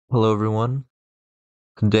Hello everyone.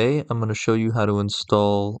 Today I'm going to show you how to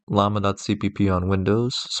install Llama.cpp on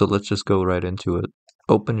Windows. So let's just go right into it.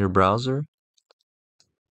 Open your browser,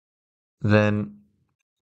 then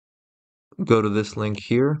go to this link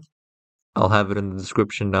here. I'll have it in the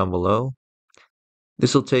description down below.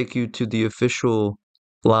 This will take you to the official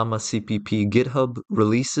Llama CPP GitHub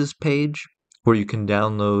releases page where you can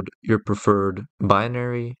download your preferred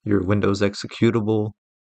binary, your Windows executable.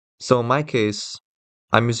 So in my case,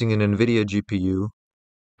 I'm using an NVIDIA GPU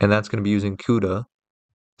and that's going to be using CUDA.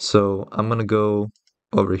 So I'm going to go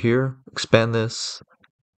over here, expand this,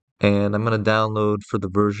 and I'm going to download for the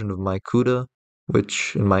version of my CUDA,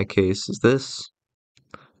 which in my case is this.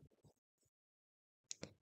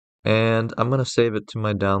 And I'm going to save it to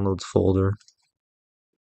my downloads folder.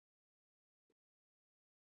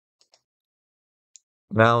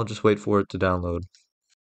 Now I'll just wait for it to download.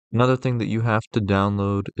 Another thing that you have to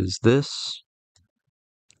download is this,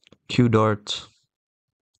 QDart.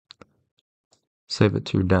 Save it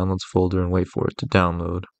to your downloads folder and wait for it to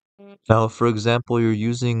download. Now, for example, you're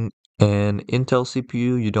using an Intel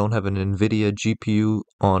CPU, you don't have an NVIDIA GPU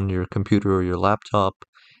on your computer or your laptop,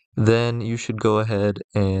 then you should go ahead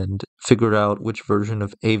and figure out which version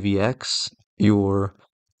of AVX your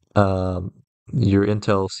Intel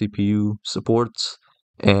CPU supports,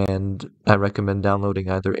 and I recommend downloading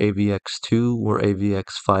either AVX2 or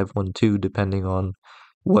AVX512 depending on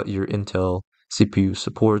what your Intel CPU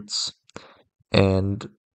supports. And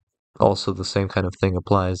also the same kind of thing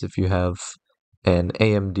applies if you have an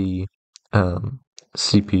AMD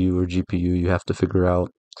CPU or GPU. You have to figure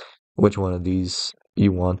out which one of these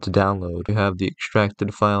you want to download. You have the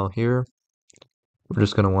extracted file here. We're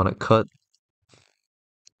just going to want to cut,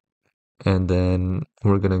 and then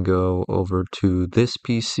we're going to go over to this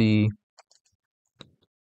PC,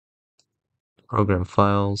 program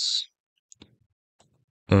files,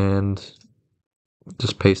 and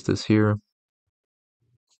just paste this here.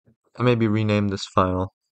 And maybe rename this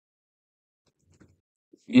file.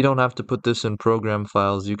 You don't have to put this in program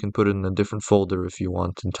files. You can put it in a different folder if you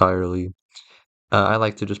want entirely. I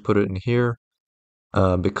like to just put it in here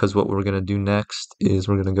because what we're going to do next is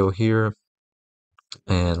we're going to go here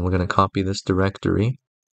and we're going to copy this directory.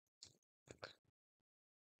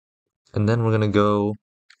 And then we're going to go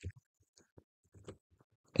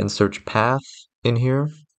and search path in here.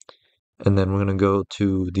 And then we're going to go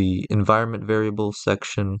to the environment variables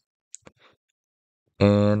section.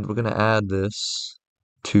 And we're going to add this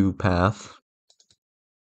to path.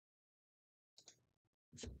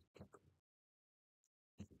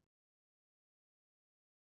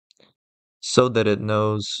 So that it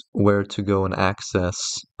knows where to go and access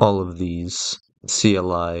all of these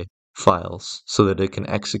CLI files so that it can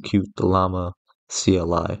execute the Llama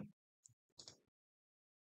CLI.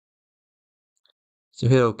 So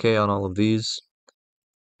hit OK on all of these,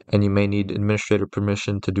 and you may need administrator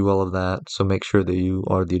permission to do all of that, so make sure that you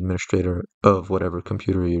are the administrator of whatever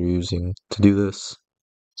computer you're using to do this.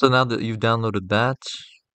 So now that you've downloaded that,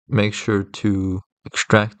 make sure to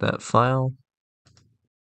extract that file.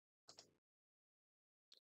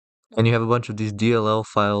 And you have a bunch of these DLL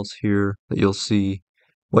files here that you'll see.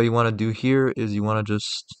 What you want to do here is you want to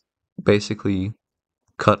just basically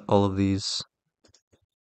cut all of these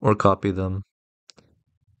or copy them.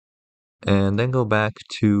 And then go back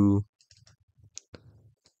to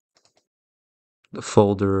the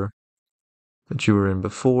folder that you were in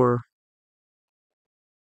before.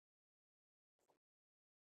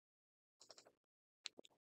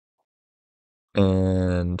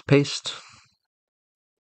 And paste.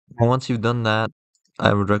 And once you've done that,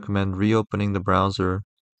 I would recommend reopening the browser.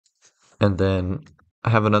 And then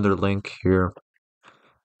I have another link here.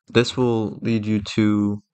 This will lead you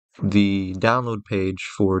to the download page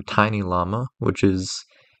for Tiny Llama, which is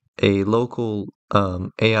a local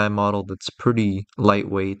AI model that's pretty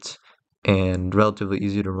lightweight and relatively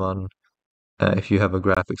easy to run if you have a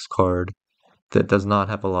graphics card that does not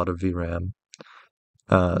have a lot of VRAM.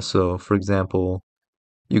 So, for example,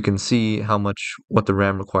 you can see what the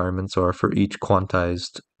RAM requirements are for each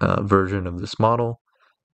quantized version of this model.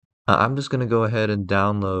 I'm just going to go ahead and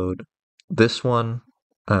download this one,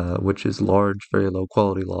 which is large, very low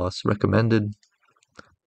quality loss, recommended.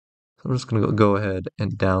 I'm just going to go ahead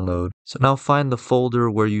and download. So now find the folder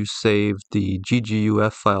where you saved the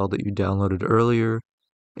GGUF file that you downloaded earlier.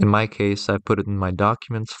 In my case, I put it in my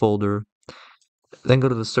documents folder. Then go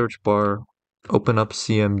to the search bar, open up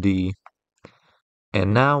CMD.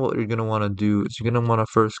 And now what you're going to want to do is you're going to want to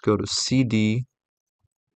first go to CD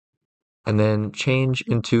and then change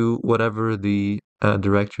into whatever the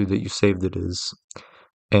directory that you saved it is.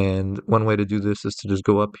 And one way to do this is to just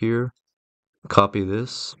go up here, copy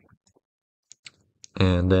this,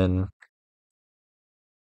 and then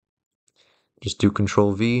just do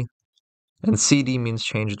Control V. And CD means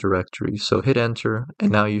change directory. So hit enter,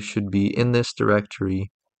 and now you should be in this directory.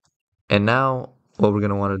 And now what we're going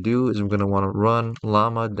to want to do is we're going to want to run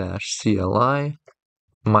llama-cli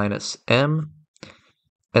 -m,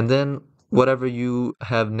 and then whatever you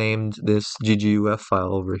have named this GGUF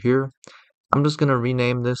file over here. I'm just going to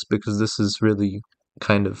rename this because this is really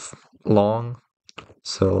kind of long.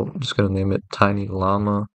 So I'm just going to name it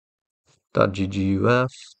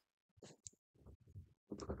tinyllama.gguf.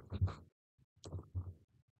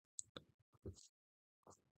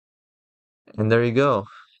 And there you go.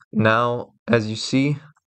 Now, as you see,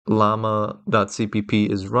 Llama.cpp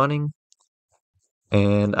is running,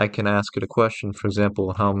 and I can ask it a question. For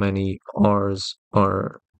example, how many R's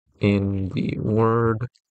are in the word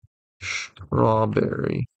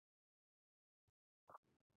strawberry?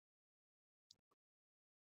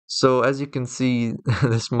 So as you can see,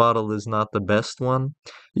 this model is not the best one.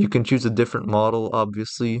 You can choose a different model,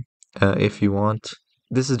 obviously, if you want.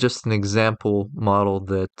 This is just an example model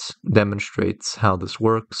that demonstrates how this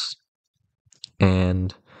works.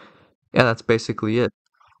 And yeah, that's basically it.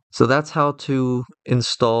 So that's how to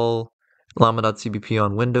install llama.cpp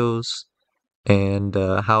on Windows and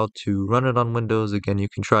how to run it on Windows. Again, you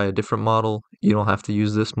can try a different model. You don't have to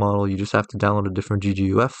use this model. You just have to download a different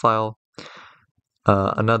GGUF file.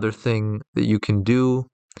 Another thing that you can do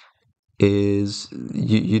is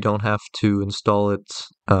you don't have to install it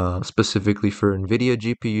specifically for NVIDIA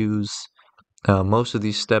GPUs. Most of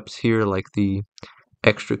these steps here, like the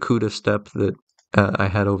extra CUDA step that I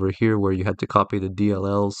had over here where you had to copy the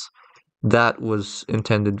DLLs, that was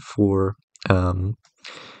intended for NVIDIA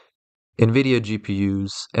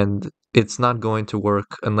GPUs, and it's not going to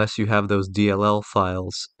work unless you have those DLL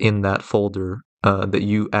files in that folder that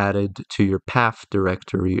you added to your path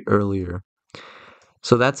directory earlier.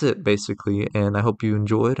 So that's it basically, and I hope you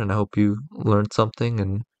enjoyed and I hope you learned something.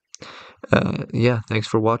 And yeah, thanks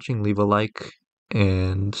for watching. Leave a like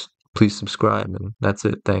and please subscribe, and that's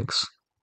it. Thanks.